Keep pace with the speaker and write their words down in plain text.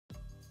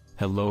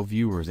Hello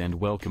viewers and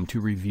welcome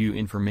to Review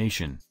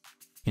Information.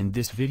 In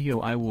this video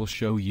I will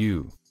show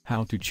you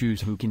how to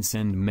choose who can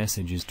send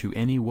messages to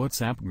any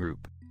WhatsApp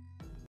group.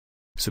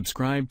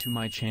 Subscribe to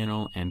my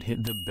channel and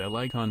hit the bell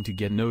icon to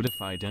get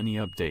notified any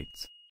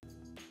updates.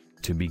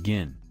 To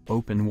begin,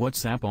 open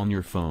WhatsApp on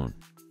your phone.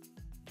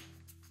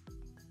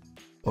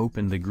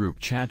 Open the group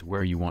chat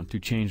where you want to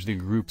change the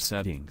group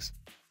settings.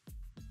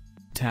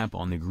 Tap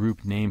on the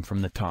group name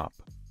from the top.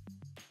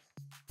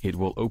 It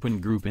will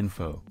open group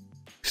info.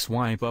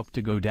 Swipe up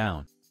to go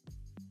down.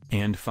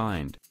 And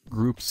find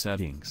group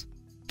settings.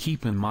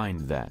 Keep in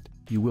mind that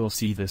you will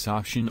see this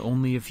option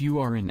only if you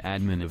are an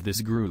admin of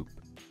this group.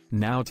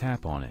 Now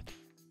tap on it.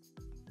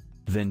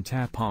 Then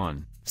tap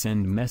on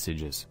Send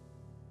Messages.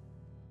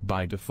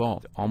 By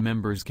default all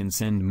members can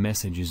send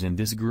messages in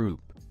this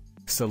group.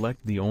 Select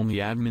the Only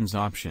Admins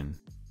option.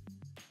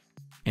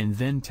 And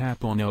then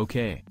tap on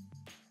OK.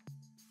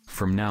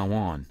 From now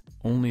on,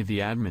 only the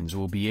admins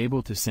will be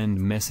able to send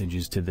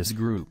messages to this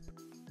group.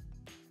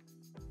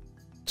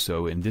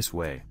 So in this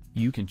way,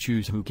 you can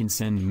choose who can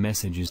send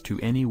messages to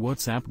any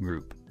WhatsApp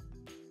group.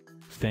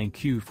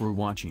 Thank you for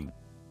watching.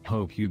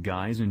 Hope you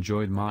guys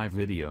enjoyed my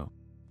video.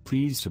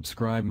 Please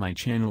subscribe my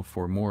channel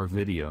for more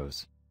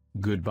videos.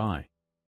 Goodbye.